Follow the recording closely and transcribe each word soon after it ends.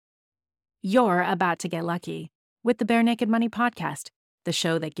You're about to get lucky with the Barenaked Money podcast, the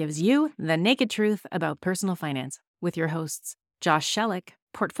show that gives you the naked truth about personal finance with your hosts, Josh Shellick,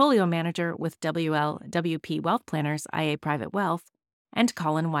 portfolio manager with WLWP Wealth Planners IA Private Wealth, and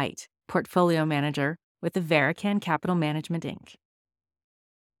Colin White, portfolio manager with the Barenaked Capital Management Inc.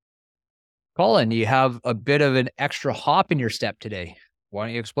 Colin, you have a bit of an extra hop in your step today. Why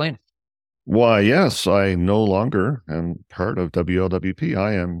don't you explain? Why, yes, I no longer am part of WLWP.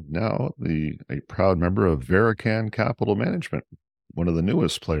 I am now a proud member of Barenaked Capital Management, one of the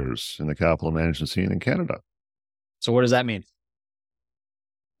newest players in the capital management scene in Canada. So what does that mean?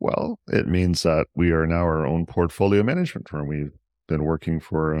 Well, it means that we are now our own portfolio management firm. We've been working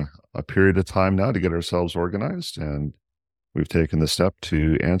for a period of time now to get ourselves organized, and we've taken the step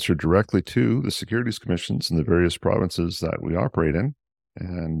to answer directly to the securities commissions in the various provinces that we operate in,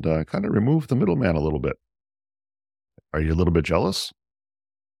 and kind of remove the middleman a little bit. Are you a little bit jealous?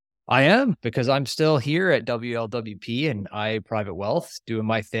 I am, because I'm still here at WLWP and IA Private Wealth doing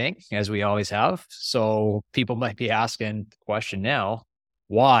my thing, as we always have. So people might be asking the question now,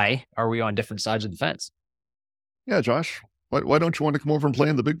 why are we on different sides of the fence? Yeah, Josh, why don't you want to come over and play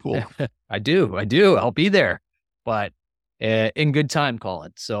in the big pool? I do. I'll be there, but in good time,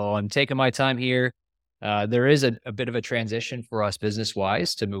 Colin. So I'm taking my time here. There is a bit of a transition for us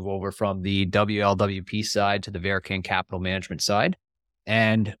business-wise to move over from the WLWP side to the Barenaked Capital Management side.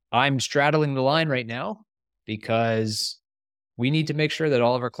 And I'm straddling the line right now because we need to make sure that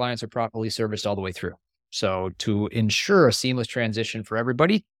all of our clients are properly serviced all the way through. So to ensure a seamless transition for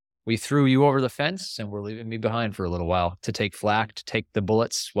everybody, we threw you over the fence and we're leaving me behind for a little while to take flak, to take the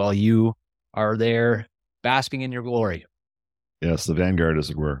bullets while you are there basking in your glory. Yes, the vanguard,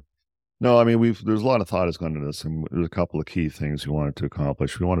 as it were. No, I mean, there's a lot of thought has gone into this, and there's a couple of key things we wanted to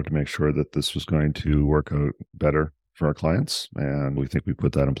accomplish. We wanted to make sure that this was going to work out better for our clients, and we think we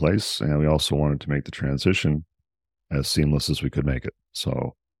put that in place. And we also wanted to make the transition as seamless as we could make it.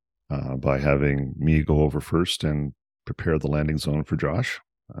 So by having me go over first and prepare the landing zone for Josh,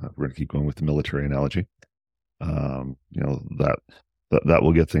 we're going to keep going with the military analogy. That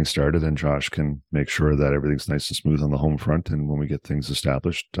will get things started, and Josh can make sure that everything's nice and smooth on the home front. And when we get things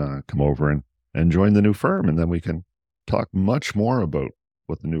established, come over and join the new firm. And then we can talk much more about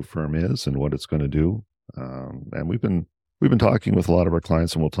what the new firm is and what it's going to do. And we've been talking with a lot of our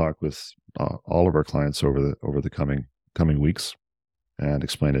clients, and we'll talk with all of our clients over the coming weeks and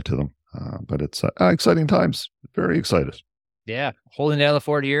explain it to them. But it's exciting times. Very excited. Yeah, holding down the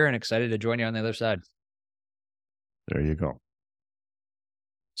fort here and excited to join you on the other side. There you go.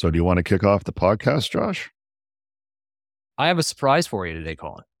 So do you want to kick off the podcast, Josh? I have a surprise for you today,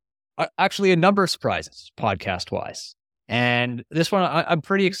 Colin. Actually, a number of surprises, podcast-wise. And this one, I'm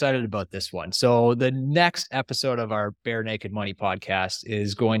pretty excited about this one. So the next episode of our Barenaked Money podcast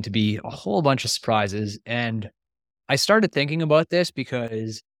is going to be a whole bunch of surprises. And I started thinking about this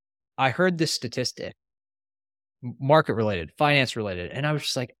because I heard this statistic, market-related, finance-related, and I was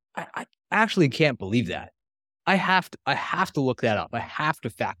just like, I actually can't believe that. I have to look that up. I have to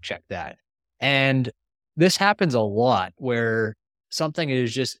fact check that. And this happens a lot where something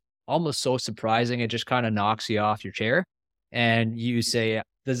is just almost so surprising, it just kind of knocks you off your chair. And you say,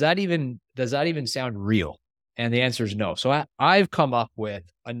 does that even sound real? And the answer is no. So I've come up with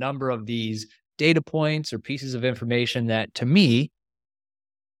a number of these data points or pieces of information that to me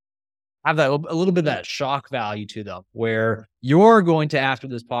have that a little bit of that shock value to them, where you're going to, after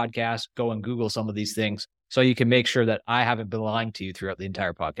this podcast, go and Google some of these things so you can make sure that I haven't been lying to you throughout the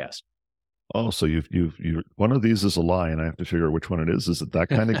entire podcast. Oh, so you one of these is a lie, and I have to figure out which one it is. Is it that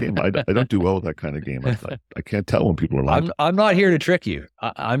kind of game? I don't do well with that kind of game. I can't tell when people are lying. I'm not here to trick you.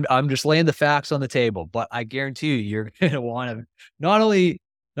 I'm just laying the facts on the table. But I guarantee you're going to want to not only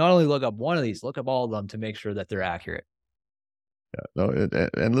look up one of these, look up all of them to make sure that they're accurate. Yeah, no,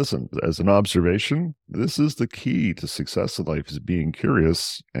 and listen, as an observation, this is the key to success in life: is being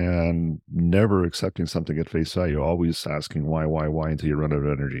curious and never accepting something at face value. Always asking why until you run out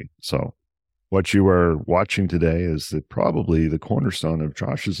of energy. So what you are watching today is probably the cornerstone of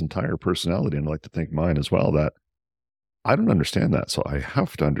Josh's entire personality, and I'd like to think mine as well, that I don't understand that, so I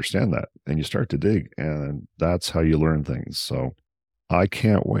have to understand that. And you start to dig, and that's how you learn things. So I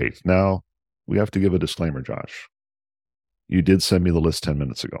can't wait. Now, we have to give a disclaimer, Josh. You did send me the list 10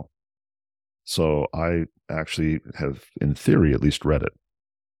 minutes ago. So I actually have, in theory, at least read it.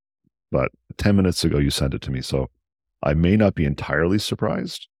 But 10 minutes ago, you sent it to me. So I may not be entirely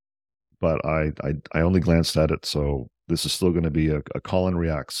surprised, but I only glanced at it. So this is still going to be a Colin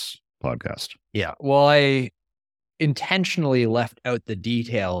Reacts podcast. Yeah. Well, I intentionally left out the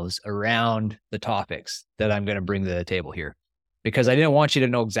details around the topics that I'm going to bring to the table here. because I didn't want you to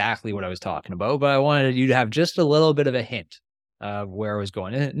know exactly what I was talking about, but I wanted you to have just a little bit of a hint of where I was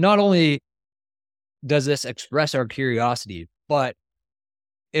going. And not only does this express our curiosity, but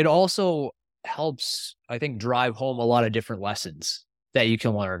it also helps, I think, drive home a lot of different lessons that you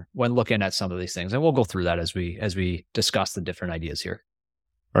can learn when looking at some of these things. And we'll go through that as we discuss the different ideas here.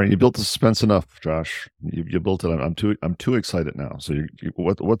 All right, you built the suspense enough, Josh. You built it. I'm too excited now. So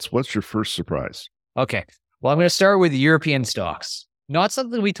what's your first surprise? Okay. Well, I'm going to start with European stocks. Not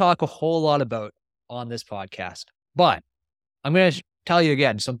something we talk a whole lot about on this podcast, but I'm going to tell you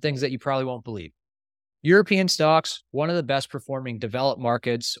again some things that you probably won't believe. European stocks, one of the best performing developed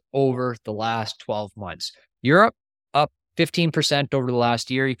markets over the last 12 months. Europe up 15% over the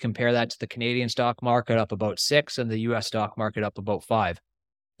last year. You compare that to the Canadian stock market up about 6% and the US stock market up about 5%.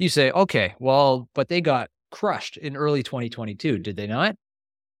 You say, okay, well, but they got crushed in early 2022, did they not?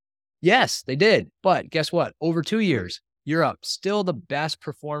 Yes, they did. But guess what? Over 2 years, Europe still the best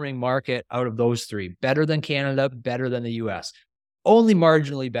performing market out of those three. Better than Canada, better than the US. Only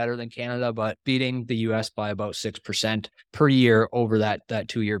marginally better than Canada, but beating the US by about 6% per year over that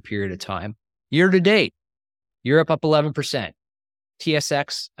 2 year period of time. Year to date, Europe up 11%.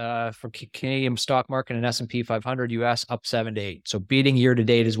 TSX for Canadian stock market and S&P 500 US up 7 to 8. So beating year to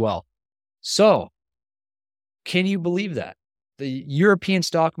date as well. So can you believe that? The European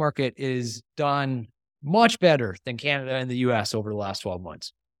stock market is done much better than Canada and the US over the last 12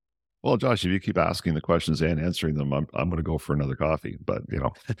 months. Well, Josh, if you keep asking the questions and answering them, I'm going to go for another coffee. But,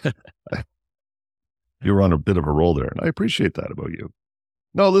 you were on a bit of a roll there, and I appreciate that about you.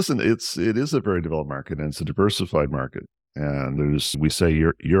 No, listen, it is a very developed market, and it's a diversified market. And we say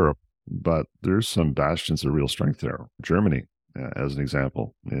Europe, but there's some bastions of real strength there. Germany, as an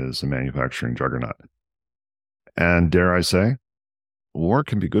example, is a manufacturing juggernaut. And dare I say, war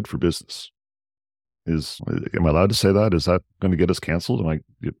can be good for business. Am I allowed to say that? Is that going to get us canceled?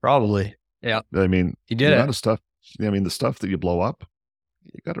 Probably. Yeah. I mean, you did the amount of stuff. The stuff that you blow up,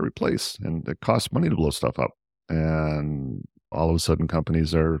 you got to replace, and it costs money to blow stuff up. And all of a sudden,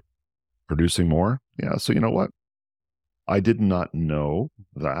 companies are producing more. Yeah. So you know what? I did not know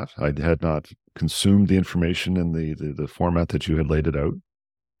that. I had not consumed the information in the format that you had laid it out.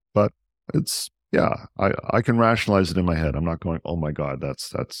 But I can rationalize it in my head. I'm not going, oh my God,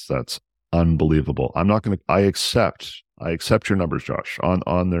 that's unbelievable. I'm not going to, I accept your numbers, Josh,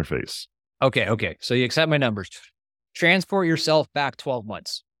 on their face. Okay. So you accept my numbers. Transport yourself back 12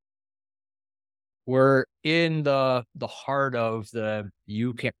 months. We're in the heart of the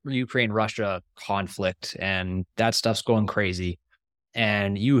Ukraine-Russia conflict, and that stuff's going crazy.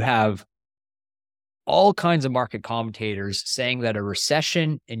 And you have all kinds of market commentators saying that a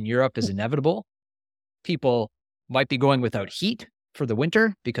recession in Europe is inevitable. People might be going without heat for the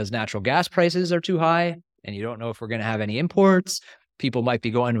winter because natural gas prices are too high, and you don't know if we're going to have any imports. People might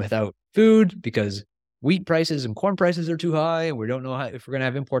be going without food because wheat prices and corn prices are too high, and we don't know if we're going to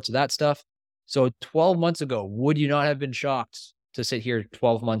have imports of that stuff. So 12 months ago, would you not have been shocked to sit here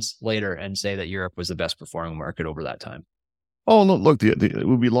 12 months later and say that Europe was the best performing market over that time? Oh, no, look, it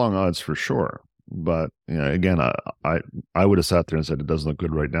would be long odds for sure. But again, I would have sat there and said it doesn't look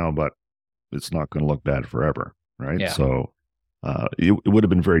good right now, but it's not going to look bad forever, right? Yeah. So it would have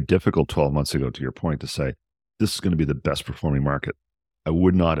been very difficult 12 months ago, to your point, to say this is going to be the best performing market. I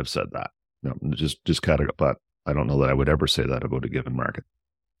would not have said that. No, just kind of, but I don't know that I would ever say that about a given market.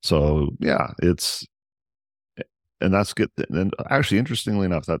 So yeah, and that's good. And actually, interestingly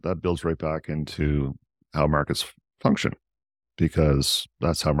enough, that builds right back into how markets function, because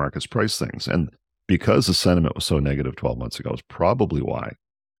that's how markets price things. And because the sentiment was so negative 12 months ago, is probably why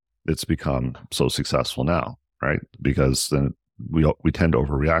it's become so successful now, right? Because then we tend to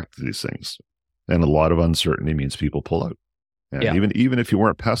overreact to these things, and a lot of uncertainty means people pull out. And even if you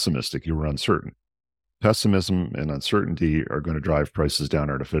weren't pessimistic, you were uncertain. Pessimism and uncertainty are going to drive prices down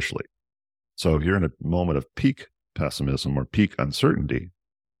artificially. So if you're in a moment of peak pessimism or peak uncertainty,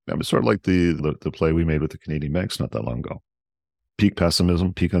 it's sort of like the play we made with the Canadian banks not that long ago. Peak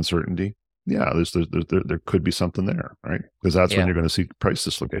pessimism, peak uncertainty. Yeah, there could be something there, right? Because that's when you're going to see price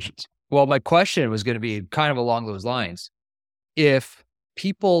dislocations. Well, my question was going to be kind of along those lines. If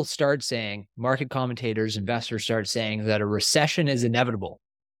people start saying, market commentators, investors start saying that a recession is inevitable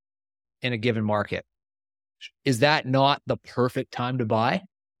in a given market, is that not the perfect time to buy?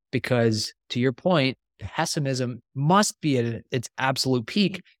 Because to your point, pessimism must be at its absolute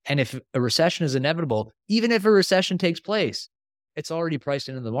peak. And if a recession is inevitable, even if a recession takes place, it's already priced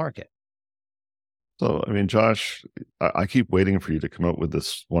into the market. So, Josh, I keep waiting for you to come up with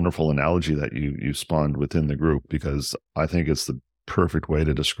this wonderful analogy that you spawned within the group, because I think it's the perfect way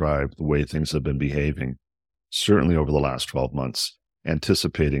to describe the way things have been behaving certainly over the last 12 months,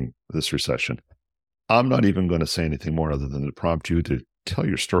 anticipating this recession. I'm not even going to say anything more other than to prompt you to tell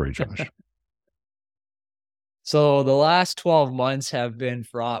your story, Josh. So the last 12 months have been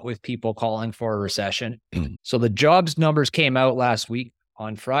fraught with people calling for a recession. So the jobs numbers came out last week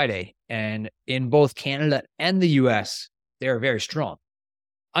on Friday, and in both Canada and the US, they're very strong.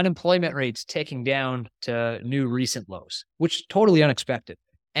 Unemployment rates ticking down to new recent lows, which is totally unexpected.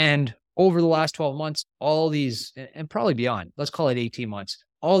 And over the last 12 months, all these, and probably beyond, let's call it 18 months,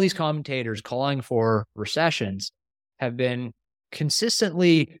 all these commentators calling for recessions have been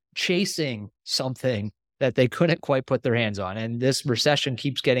consistently chasing something that they couldn't quite put their hands on. And this recession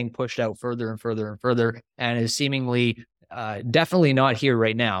keeps getting pushed out further and further and further, and is seemingly definitely not here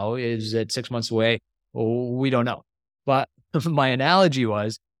right now. Is it 6 months away? We don't know. But my analogy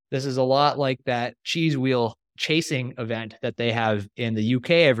was, this is a lot like that cheese wheel chasing event that they have in the UK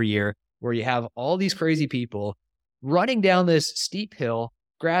every year, where you have all these crazy people running down this steep hill,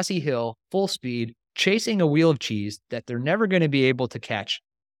 grassy hill, full speed, chasing a wheel of cheese that they're never going to be able to catch,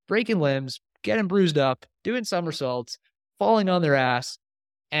 breaking limbs, getting bruised up, doing somersaults, falling on their ass.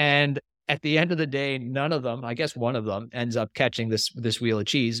 And at the end of the day, none of them, I guess one of them, ends up catching this wheel of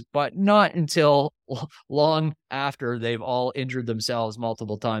cheese, but not until long after they've all injured themselves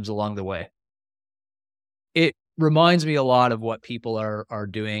multiple times along the way. It reminds me a lot of what people are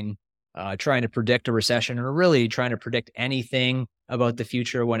doing, trying to predict a recession, or really trying to predict anything about the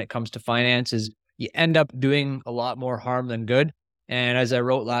future when it comes to finances. You end up doing a lot more harm than good. And as I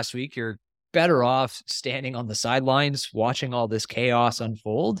wrote last week, you're better off standing on the sidelines, watching all this chaos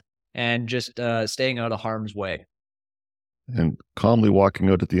unfold, and just staying out of harm's way. And calmly walking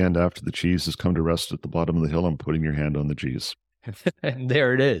out at the end after the cheese has come to rest at the bottom of the hill and putting your hand on the cheese. And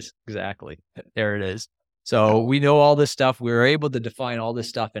there it is. Exactly. There it is. So we know all this stuff. We were able to define all this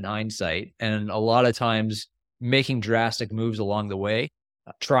stuff in hindsight. And a lot of times making drastic moves along the way,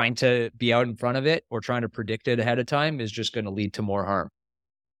 trying to be out in front of it or trying to predict it ahead of time is just going to lead to more harm.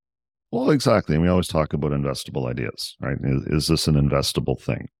 Well, exactly. And we always talk about investable ideas, right? Is this an investable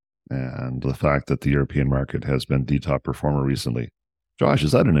thing? And the fact that the European market has been the top performer recently. Josh,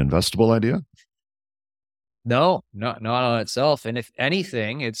 is that an investable idea? No, not on itself. And if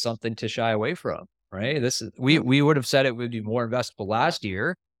anything, it's something to shy away from, right? We would have said it would be more investable last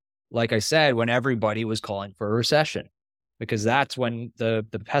year, like I said, when everybody was calling for a recession, because that's when the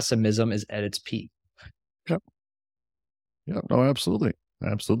pessimism is at its peak. Yep. Yeah, no, absolutely.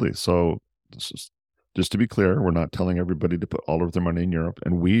 Absolutely. So just to be clear, we're not telling everybody to put all of their money in Europe,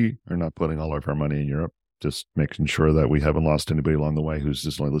 and we are not putting all of our money in Europe, just making sure that we haven't lost anybody along the way who's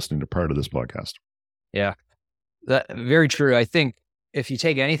just only listening to part of this podcast. Yeah, that very true. I think if you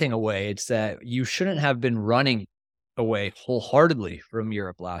take anything away, it's that you shouldn't have been running away wholeheartedly from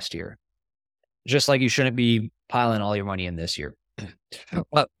Europe last year, just like you shouldn't be piling all your money in this year.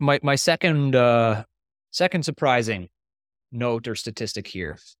 But my second surprising note or statistic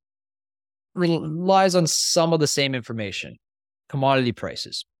here relies on some of the same information, commodity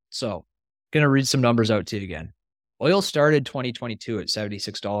prices. So going to read some numbers out to you again. Oil started 2022 at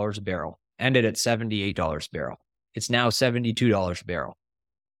 $76 a barrel, ended at $78 a barrel. It's now $72 a barrel.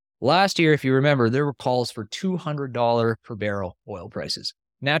 Last year, if you remember, there were calls for $200 per barrel oil prices.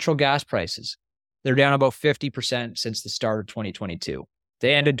 Natural gas prices, they're down about 50% since the start of 2022.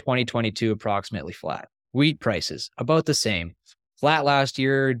 They ended 2022 approximately flat. Wheat prices, about the same. Flat last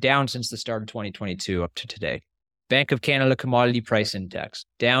year, down since the start of 2022 up to today. Bank of Canada Commodity Price Index,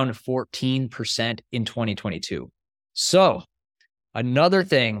 down 14% in 2022. So another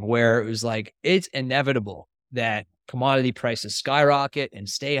thing where it was like, it's inevitable that commodity prices skyrocket and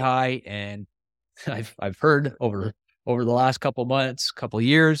stay high. And I've heard over the last couple months, couple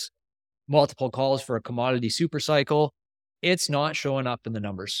years, multiple calls for a commodity super cycle. It's not showing up in the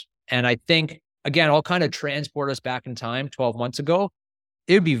numbers. And I think, again, I'll kind of transport us back in time 12 months ago.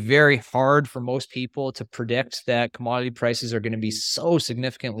 It would be very hard for most people to predict that commodity prices are going to be so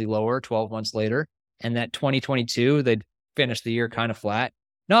significantly lower 12 months later, and that 2022, they'd finish the year kind of flat,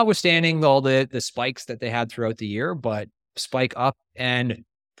 notwithstanding all the spikes that they had throughout the year, but spike up and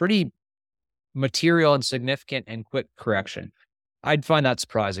pretty material and significant and quick correction. I'd find that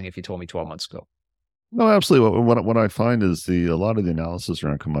surprising if you told me 12 months ago. No, absolutely. What I find is a lot of the analysis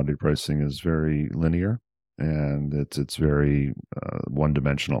around commodity pricing is very linear, and it's very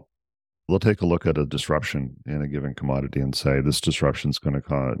one-dimensional. We'll take a look at a disruption in a given commodity and say this disruption is going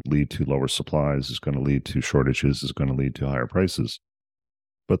to lead to lower supplies, is going to lead to shortages, is going to lead to higher prices.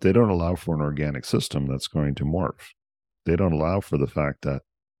 But they don't allow for an organic system that's going to morph. They don't allow for the fact that,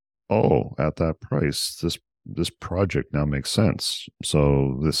 at that price, this this project now makes sense.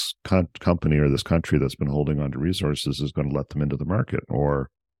 So this company or this country that's been holding on to resources is going to let them into the market, or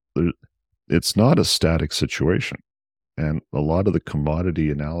it's not a static situation. And a lot of the commodity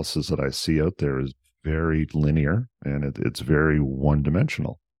analysis that I see out there is very linear, and it's very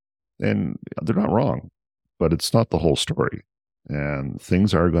one-dimensional. And they're not wrong, but it's not the whole story. And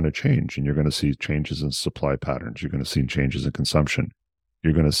things are going to change, and you're going to see changes in supply patterns. You're going to see changes in consumption.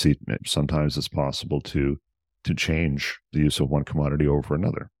 You're going to see sometimes it's possible to change the use of one commodity over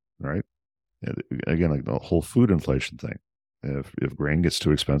another, right? Again, like the whole food inflation thing. If grain gets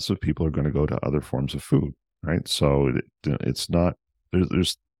too expensive, people are going to go to other forms of food, right? So it's not,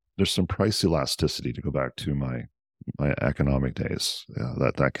 there's some price elasticity, to go back to my economic days,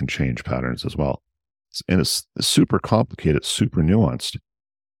 that can change patterns as well. And it's super complicated, super nuanced,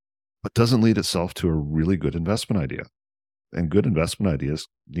 but doesn't lead itself to a really good investment idea. And good investment ideas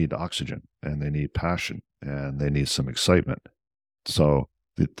need oxygen, and they need passion, and they need some excitement. So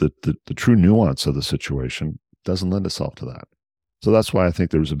the true nuance of the situation doesn't lend itself to that. So that's why I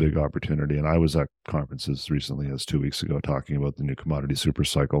think there was a big opportunity. And I was at conferences recently, as 2 weeks ago, talking about the new commodity super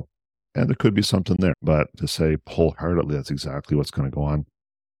cycle. And there could be something there. But to say wholeheartedly that's exactly what's going to go on.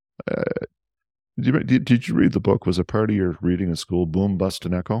 Did you read the book? Was it part of your reading in school, Boom, Bust,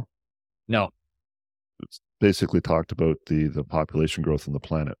 and Echo? No. It's basically talked about the population growth on the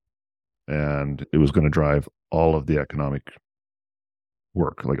planet. And it was going to drive all of the economic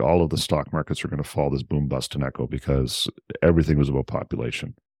work. Like all of the stock markets are going to fall this boom, bust, and echo, because everything was about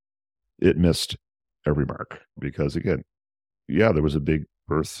population. It missed every mark because, again, yeah, there was a big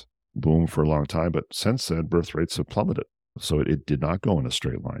birth boom for a long time, but since then, birth rates have plummeted. So it did not go in a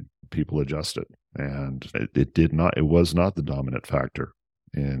straight line. People adjusted, and it was not the dominant factor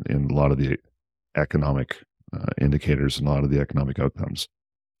in a lot of the economic indicators and a lot of the economic outcomes.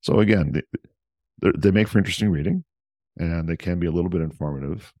 So again, they make for interesting reading, and they can be a little bit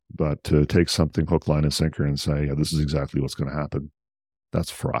informative, but to take something hook, line, and sinker and say, yeah, this is exactly what's going to happen, that's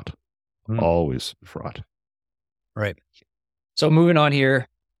fraught. Always fraught. Right. So moving on here,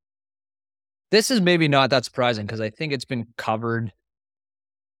 this is maybe not that surprising because I think it's been covered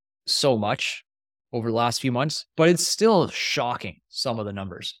so much over the last few months, but it's still shocking, some of the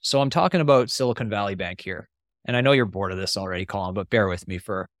numbers. So I'm talking about Silicon Valley Bank here. And I know you're bored of this already, Colin, but bear with me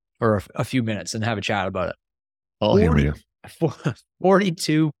for a few minutes and have a chat about it. I'll hear you.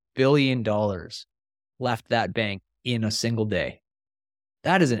 $42 billion left that bank in a single day.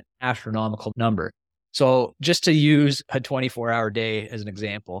 That is an astronomical number. So just to use a 24-hour day as an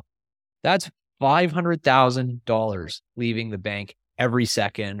example, that's $500,000 leaving the bank every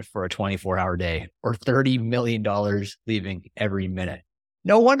second for a 24-hour day, or $30 million leaving every minute.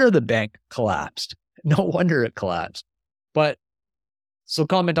 No wonder the bank collapsed. No wonder it collapsed. But so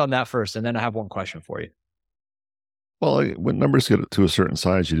comment on that first, and then I have one question for you. Well, when numbers get to a certain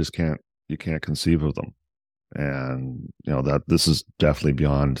size, you can't conceive of them. And, that this is definitely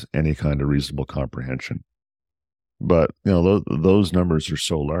beyond any kind of reasonable comprehension. But, those numbers are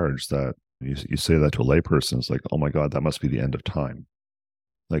so large that you say that to a layperson, it's like, oh my God, that must be the end of time.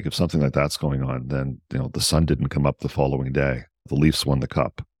 Like if something like that's going on, then, the sun didn't come up the following day. The Leafs won the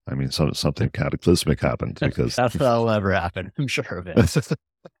cup. I mean, something cataclysmic happened because that'll never happen. I'm sure of it.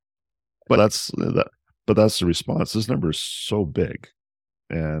 But that's the response. This number is so big,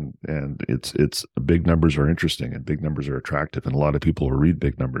 and it's big numbers are interesting and big numbers are attractive, and a lot of people will read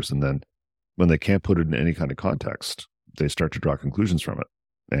big numbers, and then when they can't put it in any kind of context, they start to draw conclusions from it,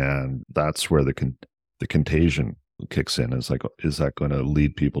 and that's where the contagion kicks in. It's like, is that going to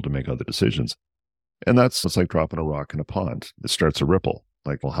lead people to make other decisions? And it's like dropping a rock in a pond. It starts a ripple.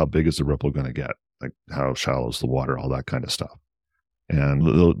 Like, well, how big is the ripple going to get? Like, how shallow is the water? All that kind of stuff. And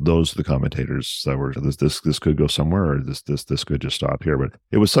those are the commentators that were, this could go somewhere, or this could just stop here. But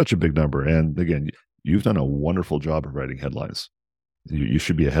it was such a big number. And again, you've done a wonderful job of writing headlines. You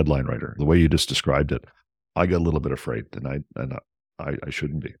should be a headline writer. The way you just described it, I got a little bit afraid, and I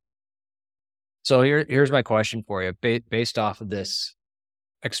shouldn't be. So here's my question for you, based off of this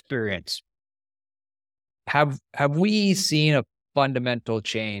experience. Have we seen a fundamental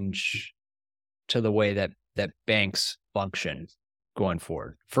change to the way that banks function going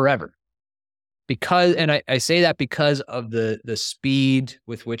forward forever? Because, and I say that because of the speed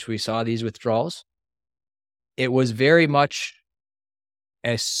with which we saw these withdrawals. It was very much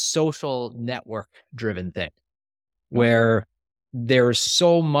a social network driven thing where there's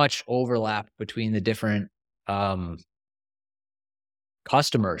so much overlap between the different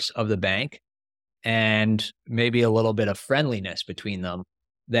customers of the bank, and maybe a little bit of friendliness between them,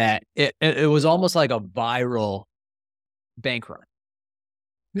 that it was almost like a viral bank run.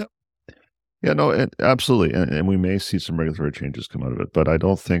 Yep. Yeah, no, absolutely, and we may see some regulatory changes come out of it, but I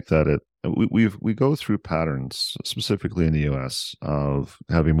don't think that we go through patterns, specifically in the U.S., of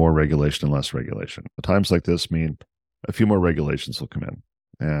having more regulation and less regulation. Times like this mean a few more regulations will come in,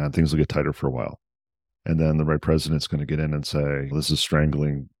 and things will get tighter for a while, and then the right president's going to get in and say, "This is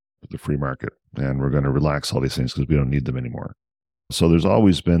strangling the free market, and we're going to relax all these things because we don't need them anymore." So there's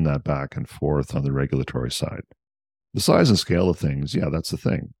always been that back and forth on the regulatory side. The size and scale of things, yeah, that's the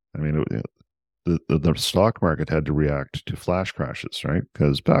thing. I mean, the stock market had to react to flash crashes, right?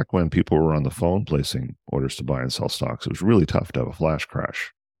 Because back when people were on the phone placing orders to buy and sell stocks, it was really tough to have a flash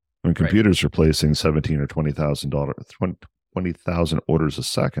crash. When computers are placing $17,000 or $20,000 orders a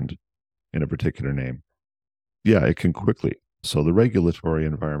second in a particular name, yeah, it can quickly. So the regulatory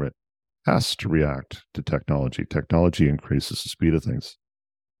environment has to react to technology. Technology increases the speed of things.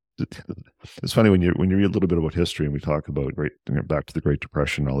 It's funny when you read a little bit about history and we talk about back to the Great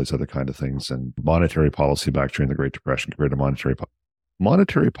Depression and all these other kind of things, and monetary policy back during the Great Depression compared to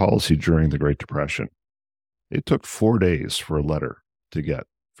monetary policy during the Great Depression. It took 4 days for a letter to get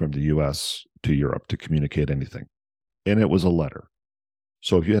from the U.S. to Europe to communicate anything, and it was a letter.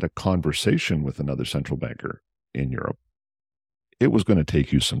 So if you had a conversation with another central banker in Europe, it was going to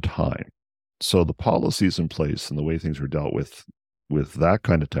take you some time. So the policies in place and the way things were dealt with that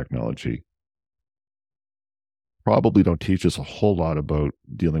kind of technology probably don't teach us a whole lot about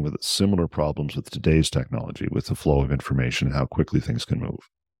dealing with similar problems with today's technology, with the flow of information and how quickly things can move.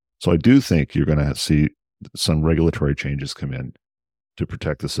 So I do think you're going to see some regulatory changes come in to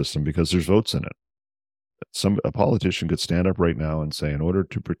protect the system because there's votes in it. A politician could stand up right now and say, in order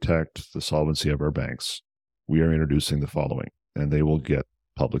to protect the solvency of our banks, we are introducing the following, and they will get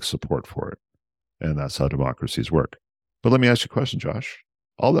public support for it. And that's how democracies work. But let me ask you a question, Josh.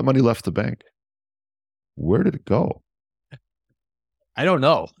 All that money left the bank. Where did it go? I don't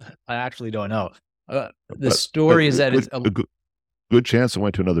know. I actually don't know. The story is that it's a good chance it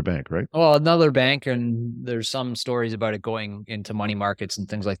went to another bank, right? Well, another bank, and there's some stories about it going into money markets and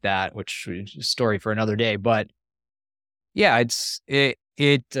things like that, which is a story for another day. But yeah,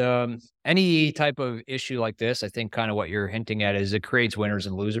 any type of issue like this, I think kind of what you're hinting at is it creates winners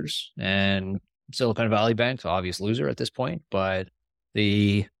and losers, and Silicon Valley Bank's obvious loser at this point, but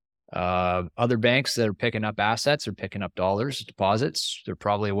the other banks that are picking up assets or picking up dollars, deposits, they're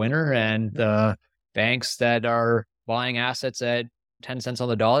probably a winner. And the banks that are buying assets at 10 cents on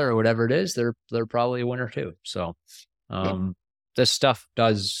the dollar or whatever it is, they're probably a winner too. So this stuff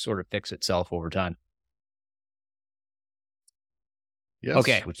does sort of fix itself over time. Yes,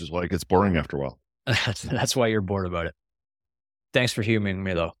 okay. Which is why it gets boring after a while. That's why you're bored about it. Thanks for humoring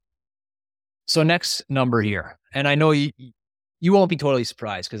me though. So next number here, and I know you won't be totally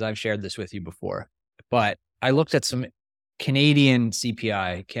surprised because I've shared this with you before, but I looked at some Canadian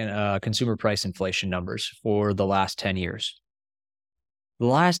CPI, consumer price inflation numbers for the last 10 years. The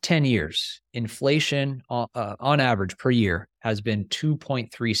last 10 years, inflation on average per year has been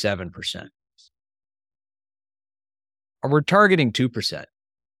 2.37%. We're targeting 2%.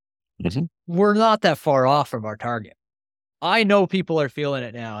 Mm-hmm. We're not that far off from our target. I know people are feeling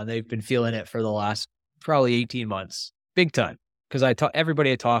it now, and they've been feeling it for the last probably 18 months, big time. Because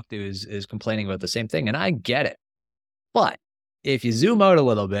everybody I talk to is complaining about the same thing, and I get it. But if you zoom out a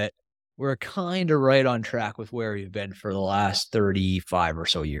little bit, we're kind of right on track with where we've been for the last 35 or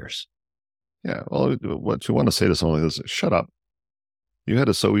so years. Yeah, well, what you want to say to someone is, shut up. You had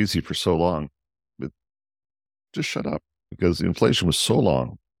it so easy for so long. Just shut up, because the inflation was so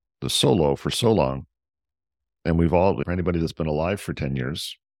low for so long. And for anybody that's been alive for 10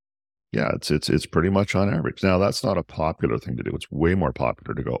 years, yeah, it's pretty much on average. Now, that's not a popular thing to do. It's way more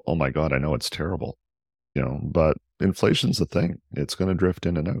popular to go, oh my God, I know it's terrible. But inflation's a thing. It's going to drift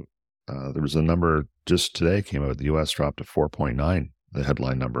in and out. There was a number just today came out. The U.S. dropped to 4.9, the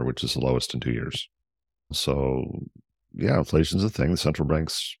headline number, which is the lowest in 2 years. So, yeah, inflation's a thing. The central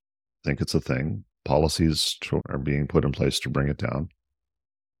banks think it's a thing. Policies are being put in place to bring it down.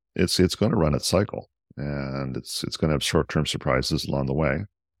 It's going to run its cycle. And it's going to have short-term surprises along the way,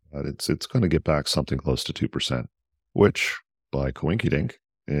 but it's going to get back something close to 2%, which by coinkydink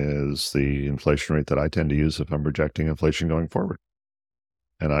is the inflation rate that I tend to use if I'm projecting inflation going forward.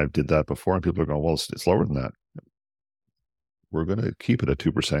 And I did that before, and people are going, well, it's lower than that. We're going to keep it at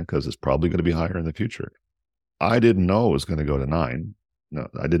 2% because it's probably going to be higher in the future. I didn't know it was going to go to 9. No,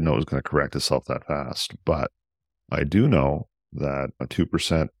 I didn't know it was going to correct itself that fast, but I do know that a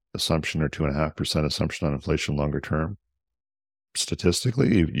 2% assumption or 2.5% assumption on inflation longer term,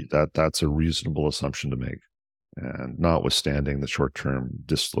 statistically, that's a reasonable assumption to make, and notwithstanding the short-term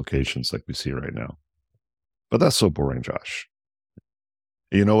dislocations like we see right now. But that's so boring, Josh.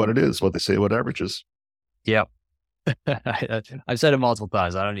 You know what it is, what they say about averages. Yep. I've said it multiple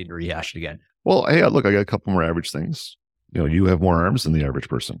times. I don't need to rehash it again. Well, hey, look, I got a couple more average things. You have more arms than the average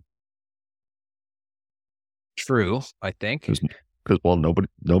person. True, I think. Because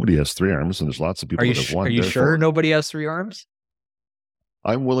nobody has 3 arms, and there's lots of people that have one. Are you sure nobody has 3 arms?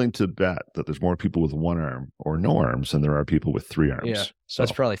 I'm willing to bet that there's more people with 1 arm or no arms than there are people with 3 arms. Yeah, so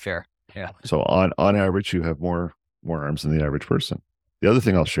that's probably fair. Yeah. So on average, you have more arms than the average person. The other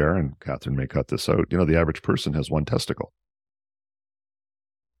thing I'll share, and Catherine may cut this out, the average person has 1 testicle.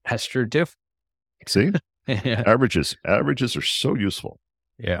 That's true too. See? Yeah. Averages are so useful.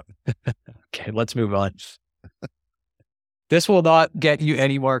 Yeah. Okay, let's move on. This will not get you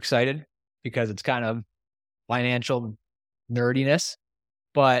any more excited because it's kind of financial nerdiness,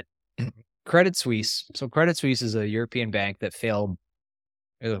 but Credit Suisse. So Credit Suisse is a European bank that failed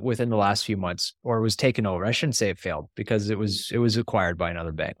within the last few months, or was taken over. I shouldn't say it failed because it was acquired by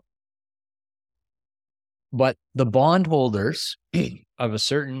another bank. But the bondholders of a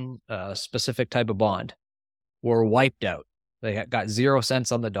certain specific type of bond were wiped out. They got 0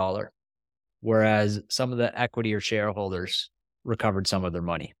 cents on the dollar, whereas some of the equity or shareholders recovered some of their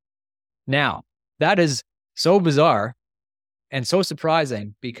money. Now, that is so bizarre and so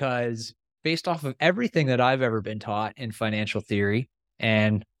surprising because based off of everything that I've ever been taught in financial theory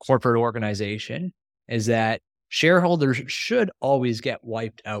and corporate organization is that shareholders should always get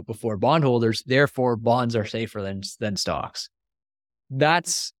wiped out before bondholders. Therefore, bonds are safer than stocks.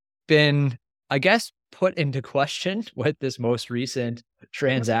 That's been, I guess, put into question with this most recent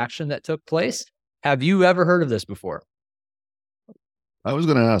transaction that took place. Have you ever heard of this before? I was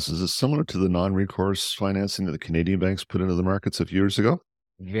going to ask, is this similar to the non-recourse financing that the Canadian banks put into the markets a few years ago?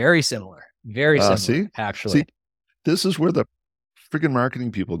 Very similar. Very similar, actually. See, this is where the friggin'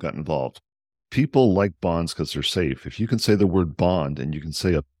 marketing people got involved. People like bonds because they're safe. If you can say the word bond and you can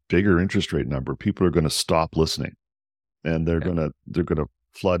say a bigger interest rate number, people are going to stop listening, and they're going to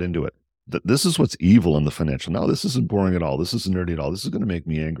flood into it. This is what's evil in the financial. Now, this isn't boring at all. This isn't nerdy at all. This is going to make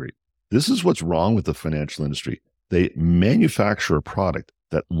me angry. This is what's wrong with the financial industry. They manufacture a product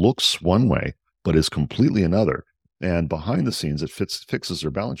that looks one way, but is completely another. And behind the scenes, it fixes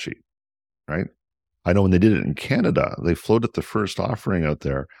their balance sheet, right? I know when they did it in Canada, they floated the first offering out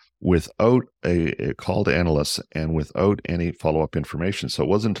there without a call to analysts and without any follow-up information. So it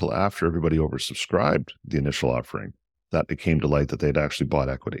wasn't until after everybody oversubscribed the initial offering that it came to light that they'd actually bought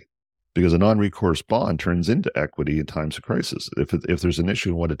equity. Because a non-recourse bond turns into equity in times of crisis. If there's an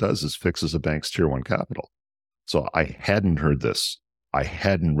issue, what it does is fixes a bank's tier 1 capital. So I hadn't heard this. I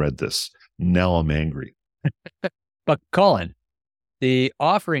hadn't read this. Now I'm angry. But Colin, the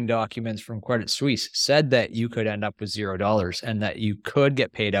offering documents from Credit Suisse said that you could end up with $0 and that you could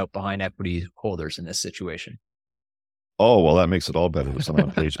get paid out behind equity holders in this situation. Oh, well, that makes it all better. Was it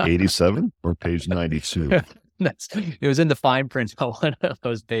on page 87 or page 92? It was in the fine print on one of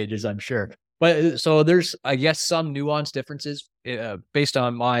those pages, I'm sure. But so there's, I guess, some nuanced differences based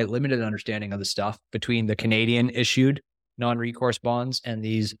on my limited understanding of the stuff between the Canadian issued non-recourse bonds and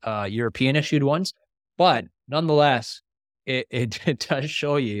these European issued ones. But nonetheless, it does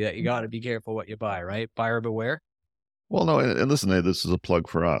show you that you got to be careful what you buy, right? Buyer beware. Well, no, and listen, this is a plug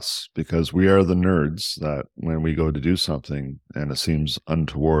for us because we are the nerds that when we go to do something and it seems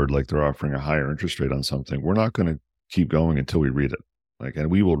untoward, like they're offering a higher interest rate on something, we're not going to keep going until we read it.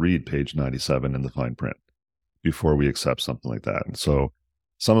 And we will read page 97 in the fine print before we accept something like that. And so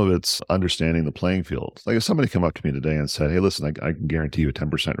some of it's understanding the playing field. Like if somebody came up to me today and said, hey, listen, I can guarantee you a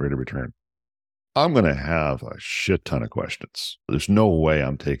 10% rate of return. I'm going to have a shit ton of questions. There's no way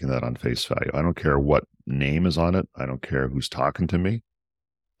I'm taking that on face value. I don't care what name is on it. I don't care who's talking to me.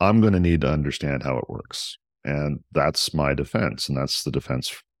 I'm going to need to understand how it works. And that's my defense. And that's the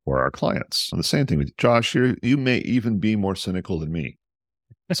defense for our clients. And the same thing with Josh, you may even be more cynical than me.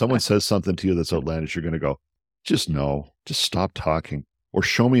 Someone says something to you that's outlandish, you're going to go, just stop talking or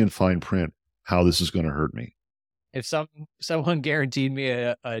show me in fine print how this is going to hurt me. If someone guaranteed me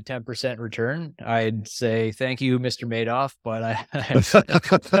a 10% return, I'd say, thank you, Mr. Madoff, but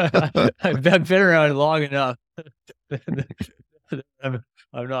I've been around long enough.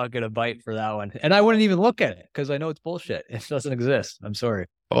 I'm not going to bite for that one. And I wouldn't even look at it because I know it's bullshit. It doesn't exist. I'm sorry.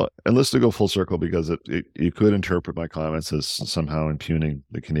 Well, and let's go full circle because you could interpret my comments as somehow impugning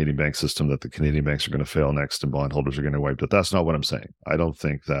the Canadian bank system, that the Canadian banks are going to fail next and bondholders are going to wipe it. That's not what I'm saying. I don't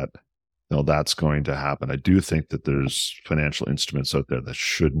think that that's going to happen. I do think that there's financial instruments out there that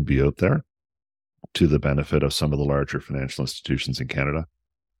shouldn't be out there to the benefit of some of the larger financial institutions in Canada.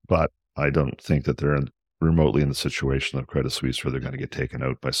 But I don't think that they're remotely in the situation of Credit Suisse where they're going to get taken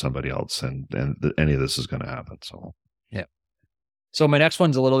out by somebody else and any of this is going to happen. So, yeah. So my next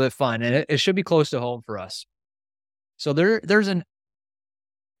one's a little bit fun, and it should be close to home for us. So there's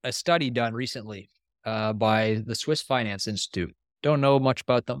a study done recently by the Swiss Finance Institute. Don't know much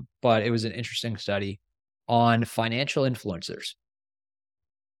about them, but it was an interesting study on financial influencers.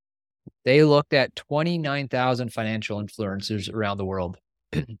 They looked at 29,000 financial influencers around the world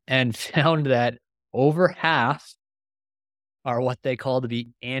and found that over half are what they call to be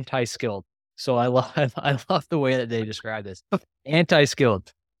anti-skilled. So I love the way that they describe this.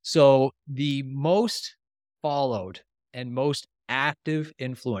 Anti-skilled. So the most followed and most active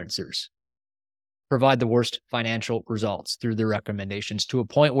influencers provide the worst financial results through their recommendations, to a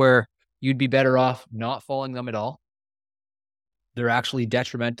point where you'd be better off not following them at all. They're actually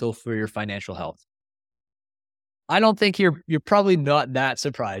detrimental for your financial health. I don't think you're probably not that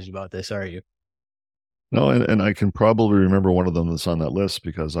surprised about this, are you? No, and I can probably remember one of them that's on that list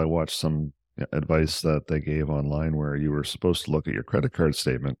because I watched some advice that they gave online where you were supposed to look at your credit card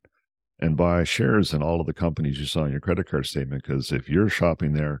statement and buy shares in all of the companies you saw in your credit card statement, because if you're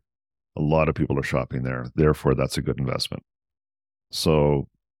shopping there, a lot of people are shopping there. Therefore, that's a good investment. So,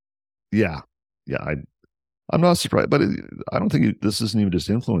 yeah, I'm not surprised, but I don't think this isn't even just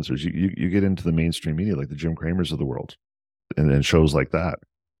influencers. You get into the mainstream media, like the Jim Cramers of the world, and shows like that.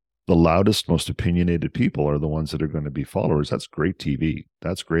 The loudest, most opinionated people are the ones that are going to be followers. That's great TV.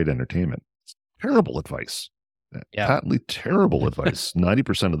 That's great entertainment. It's terrible advice. Yeah. Patently terrible advice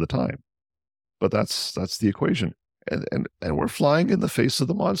 90% of the time. But that's the equation. And we're flying in the face of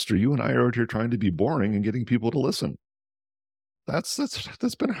the monster. You and I are out here trying to be boring and getting people to listen. That's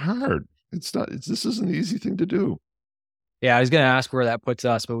been hard. This isn't an easy thing to do. Yeah, I was going to ask where that puts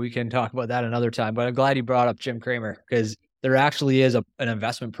us, but we can talk about that another time. But I'm glad you brought up Jim Cramer, because there actually is an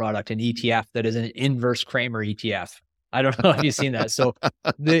investment product, an ETF, that is an inverse Cramer ETF. I don't know if you've seen that. So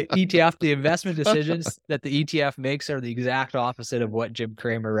the ETF, the investment decisions that the ETF makes are the exact opposite of what Jim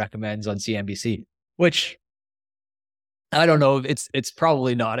Cramer recommends on CNBC, which I don't know. It's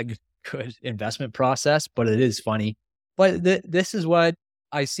probably not a good investment process, but it is funny. But this is what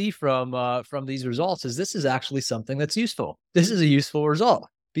I see from these results, is this is actually something that's useful. This is a useful result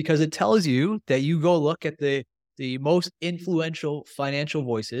because it tells you that you go look at the most influential financial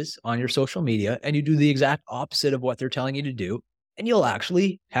voices on your social media and you do the exact opposite of what they're telling you to do, and you'll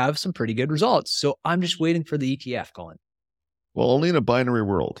actually have some pretty good results. So I'm just waiting for the ETF, Colin. Well, only in a binary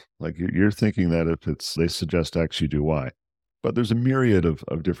world. Like you're thinking that if they suggest X, you do Y. But there's a myriad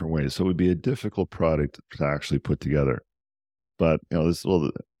of different ways. So it would be a difficult product to actually put together. But,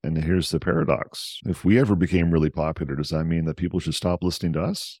 and here's the paradox. If we ever became really popular, does that mean that people should stop listening to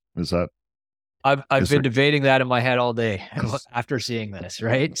us? I've been debating that in my head all day after seeing this,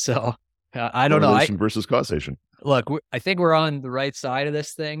 right? So I don't know. Correlation versus causation. Look, I think we're on the right side of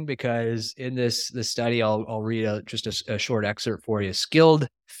this thing, because in this study, I'll read just a short excerpt for you. Skilled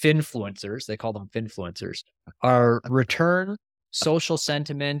finfluencers, they call them finfluencers, are return, social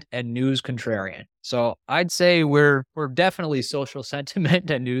sentiment, and news contrarian. So I'd say we're definitely social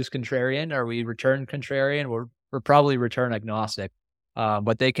sentiment and news contrarian. Are we return contrarian? We're probably return agnostic.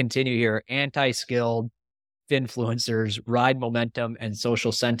 But they continue here: anti-skilled influencers ride momentum and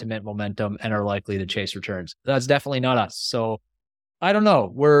social sentiment momentum and are likely to chase returns. That's definitely not us. So I don't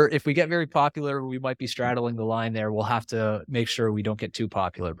know. If we get very popular, we might be straddling the line there. We'll have to make sure we don't get too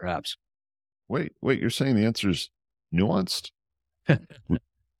popular, perhaps. Wait, you're saying the answer is nuanced?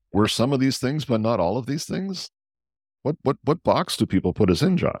 Were some of these things, but not all of these things? What box do people put us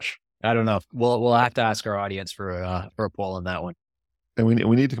in, Josh? I don't know. We'll have to ask our audience for a poll on that one. And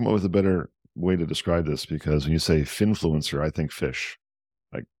we need to come up with a better way to describe this, because when you say finfluencer, I think fish.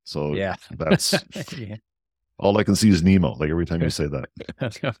 Like, so yeah, that's yeah. All I can see is Nemo. Like every time you say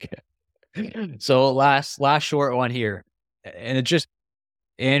that. Okay. So last short one here, and it just,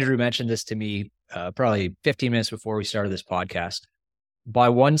 Andrew mentioned this to me probably 15 minutes before we started this podcast. By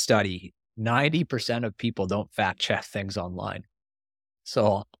one study, 90% of people don't fact check things online.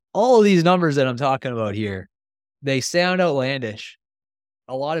 So all of these numbers that I'm talking about here, they sound outlandish.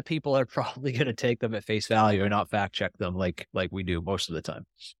 A lot of people are probably going to take them at face value and not fact check them like we do most of the time.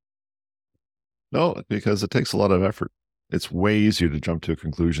 No, because it takes a lot of effort. It's way easier to jump to a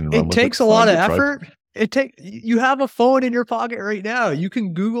conclusion. And it takes a lot of effort. You have a phone in your pocket right now. You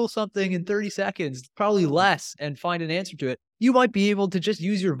can Google something in 30 seconds, probably less, and find an answer to it. You might be able to just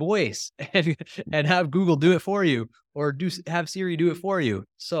use your voice and have Google do it for you, or have Siri do it for you.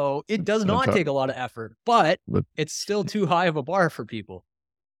 So it does not take a lot of effort, but it's still too high of a bar for people.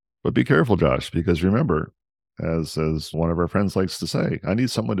 But be careful, Josh, because remember, as one of our friends likes to say, I need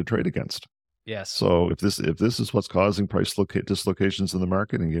someone to trade against. Yes. So if this is what's causing price dislocations in the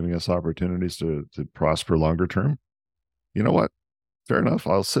market and giving us opportunities to prosper longer term, you know what? fair enough.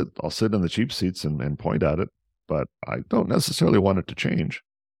 I'll sit in the cheap seats and point at it, but I don't necessarily want it to change.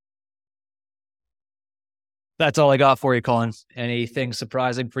 That's all I got for you, Colin. Anything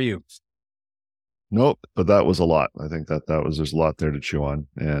surprising for you? Nope, but that was a lot. I think there's a lot there to chew on.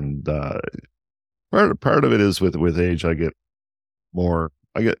 And part of it is with age, I get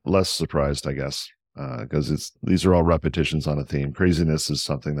less surprised, I guess, because these are all repetitions on a theme. Craziness is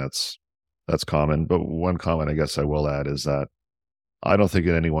something that's common. But one comment I guess I will add is that I don't think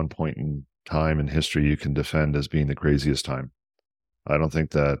at any one point in time in history you can defend as being the craziest time. I don't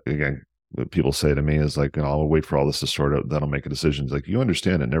think that, again, what people say to me is like, I'll wait for all this to sort out, then I'll make a decision. It's like, you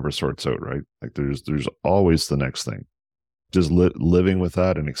understand it never sorts out, right? Like there's always the next thing. Just living with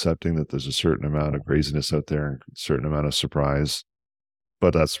that and accepting that there's a certain amount of craziness out there and a certain amount of surprise,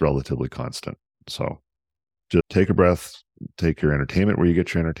 but that's relatively constant. So just take a breath, take your entertainment where you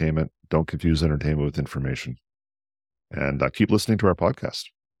get your entertainment. Don't confuse entertainment with information. And keep listening to our podcast.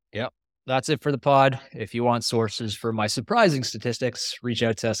 Yep. That's it for the pod. If you want sources for my surprising statistics, reach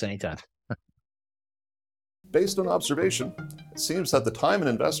out to us anytime. Based on observation, it seems that the time an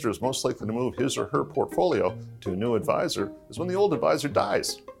investor is most likely to move his or her portfolio to a new advisor is when the old advisor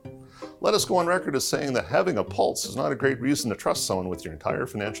dies. Let us go on record as saying that having a pulse is not a great reason to trust someone with your entire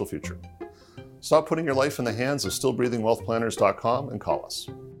financial future. Stop putting your life in the hands of stillbreathingwealthplanners.com and call us.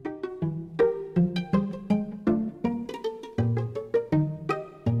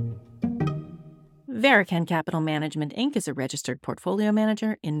 Barenaked Capital Management, Inc. is a registered portfolio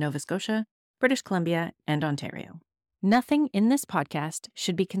manager in Nova Scotia, British Columbia, and Ontario. Nothing in this podcast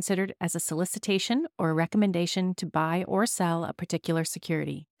should be considered as a solicitation or a recommendation to buy or sell a particular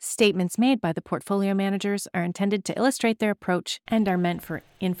security. Statements made by the portfolio managers are intended to illustrate their approach and are meant for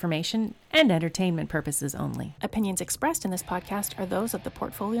information and entertainment purposes only. Opinions expressed in this podcast are those of the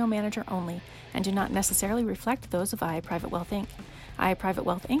portfolio manager only and do not necessarily reflect those of IA Private Wealth Inc. IA Private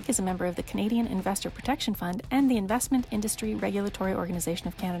Wealth Inc. is a member of the Canadian Investor Protection Fund and the Investment Industry Regulatory Organization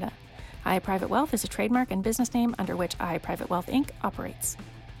of Canada. IA Private Wealth is a trademark and business name under which IA Private Wealth Inc. operates.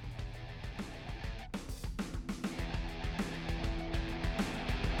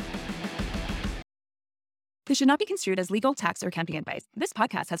 This should not be construed as legal, tax, or accounting advice. This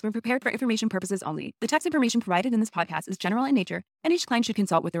podcast has been prepared for information purposes only. The tax information provided in this podcast is general in nature, and each client should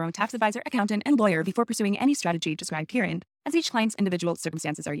consult with their own tax advisor, accountant, and lawyer before pursuing any strategy described herein, as each client's individual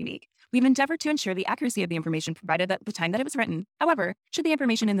circumstances are unique. We've endeavored to ensure the accuracy of the information provided at the time that it was written. However, should the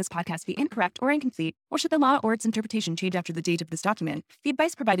information in this podcast be incorrect or incomplete, or should the law or its interpretation change after the date of this document, the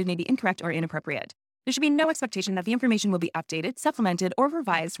advice provided may be incorrect or inappropriate. There should be no expectation that the information will be updated, supplemented, or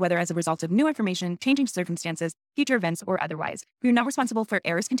revised, whether as a result of new information, changing circumstances, future events, or otherwise. We are not responsible for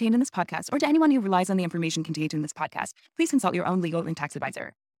errors contained in this podcast or to anyone who relies on the information contained in this podcast. Please consult your own legal and tax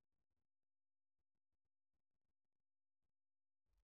advisor.